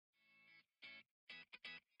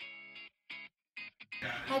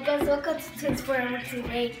Hey guys, welcome to Twins Forever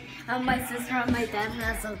today. My sister and my dad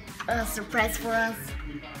has a surprise for us.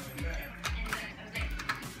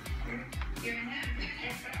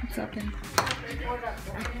 It's open.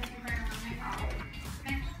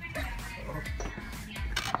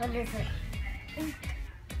 What is it?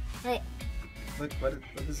 Hey. Look, what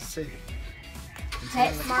does it say?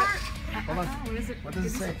 Hey, Smart. Hold on. What is it? What does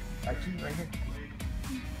it say? Actually, right here.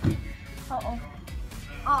 Uh-oh.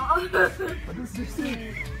 What does it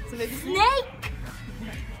say? It's a baby Snake!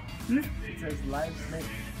 It says live snake.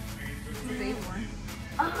 It's a baby one.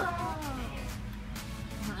 Oh.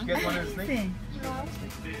 You guys want a snake? No.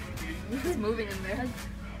 It's moving in there.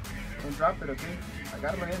 Don't drop it, okay? I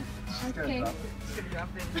got it right here. She's gonna Okay. drop it. Just gonna drop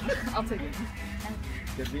it. I'll take it.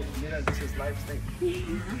 Because mira, this is live snake.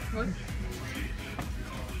 What?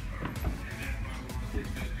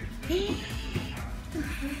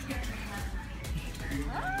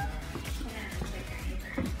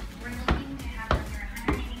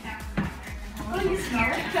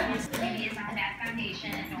 Maybe it's on a bad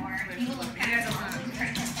foundation or you look past all those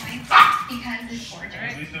critical points because it's gorgeous.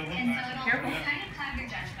 And so it'll kind of cloud your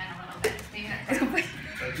judgment a little bit because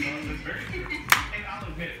And I'll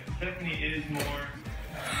admit, Stephanie is more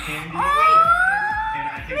candy. Oh, And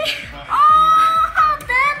I think that's why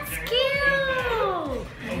that's cute!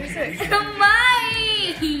 What is it?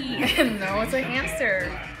 Mine! No, it's a hamster.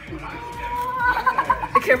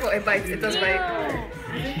 Be careful, it bites. It does bite.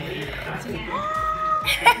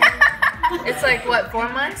 It's like what, 4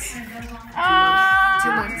 months? 2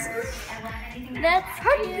 months. That's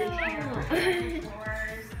cute!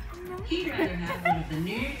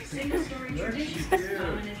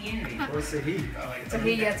 What's it he? It's a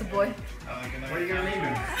he, yeah, it's a boy. What are you gonna name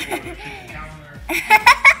him?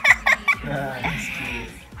 That's cute.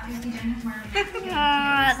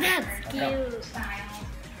 Aw, that's cute.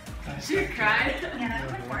 She cried.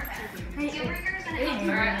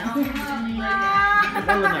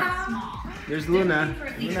 There's Luna.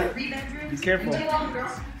 Luna, be careful. Look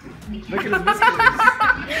at his whiskers.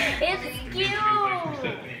 It's cute!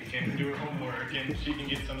 Stephanie can do her homework and she can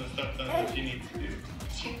get some of the stuff done that she needs to do.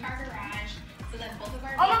 two-car garage so that both of our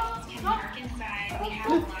vehicles can park inside. We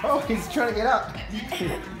have a lot Oh, he's trying to get out.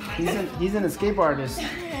 He's an escape artist.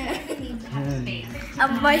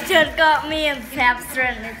 My dad got me a hamster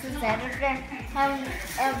and it's a senator.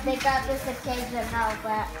 They got this occasion now,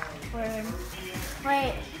 but we're...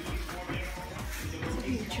 Wait.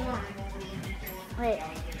 Wait.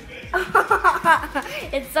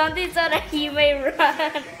 It's something so that he may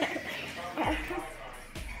run.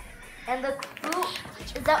 And the food,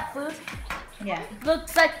 is that food? Yeah.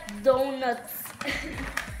 Looks like donuts.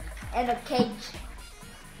 And a cage.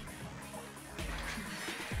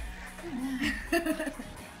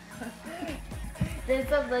 This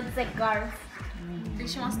one looks like Garth. I think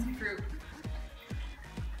she wants the fruit.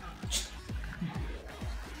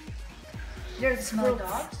 There's Small fruits.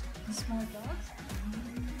 dogs? Small dogs?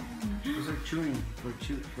 Those are chewing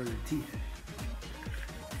for the teeth.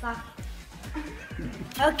 Fuck.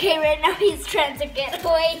 Okay, right now he's trying to get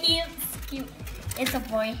away. He's cute. It's a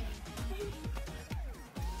boy.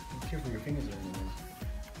 Be careful, your fingers are in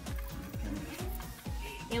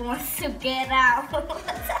He wants to get out.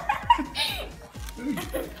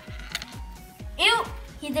 Ew!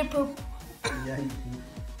 He did poop. there. Yeah,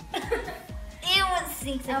 Ew! It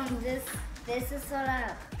stinks. This is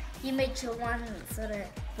sorta. He made chew one sorta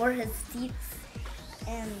for his teeth,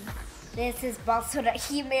 and this is box so that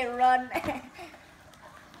he may run.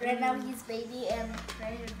 Right now he's baby, and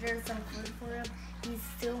right here there's some food for him. He's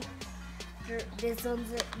still. These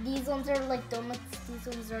ones are like donuts. These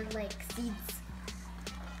ones are like seeds.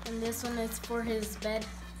 And this one is for his bed.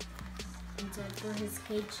 Inside for his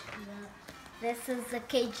cage. This is the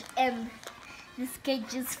cage, and this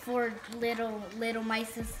cage is for little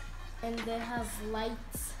mice. And they have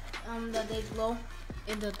lights that they glow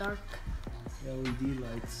in the dark. LED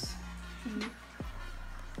lights.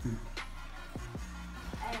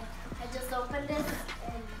 I just opened it,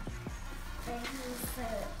 and he's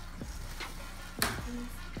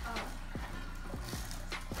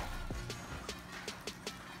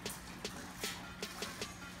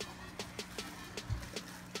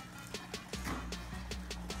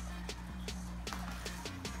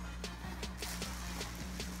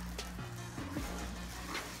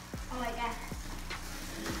oh my god.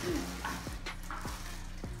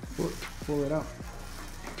 Pull it out.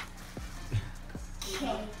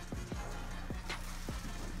 Okay.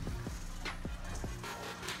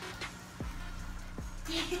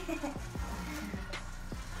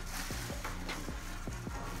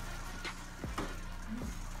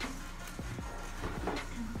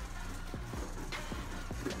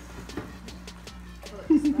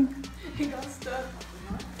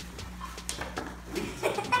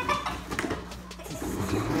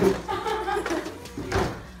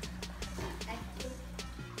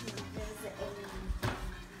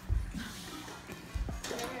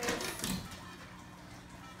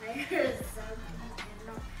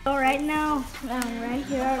 So right now, right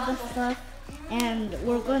here are the stuff, and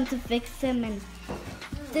we're going to fix him. And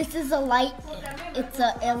this is a light. It's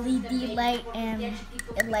a LED light, and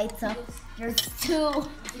it lights up. There's 2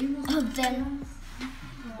 of them.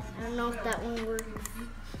 I don't know if that one works,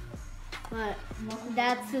 but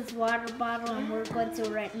that's his water bottle, and we're going to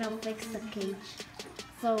right now fix the cage.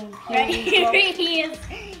 So here he is.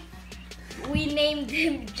 We named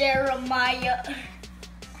him Jeremiah.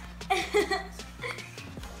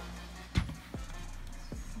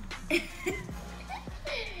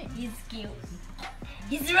 He's cute.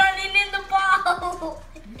 He's running in the ball.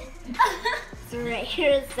 So right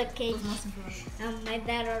here is the cage. My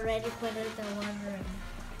dad already put in the water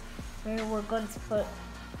in. Where we're going to put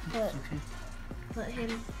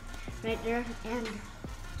him right there,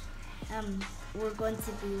 and we're going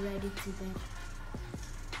to be ready to bed.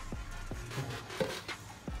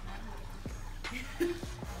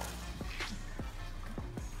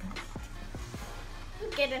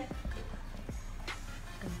 Get him.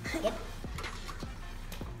 Get.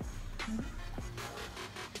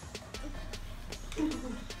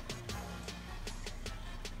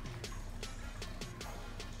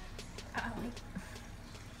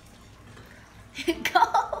 Go.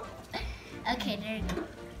 Okay, there you go.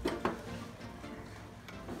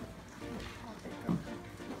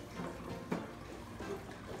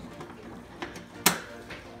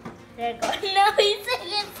 There you go. No, he's in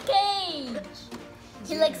his cage.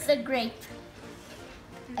 He likes the grape.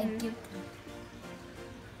 I give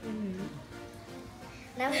him.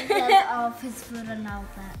 Now he has all of his food and all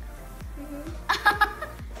that.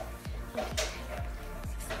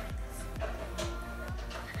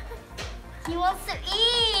 He wants to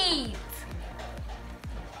eat.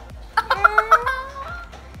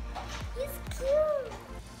 He's cute.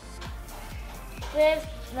 We have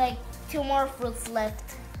like 2 more fruits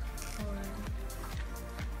left.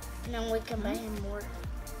 And then we can buy him more.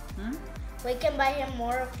 We can buy him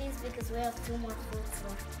more of these because we have 2 more fruits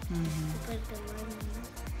left. Put the lemon in.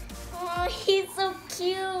 Oh, he's so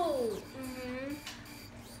cute.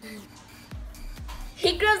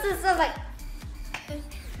 He grows himself like.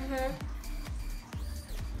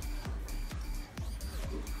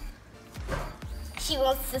 She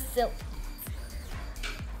wants to sit.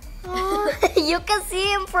 You can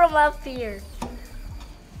see him from up here.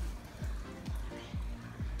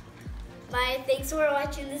 Bye. Thanks for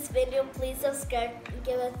watching this video. Please subscribe and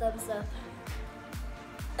give a thumbs up.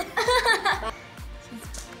 Bye.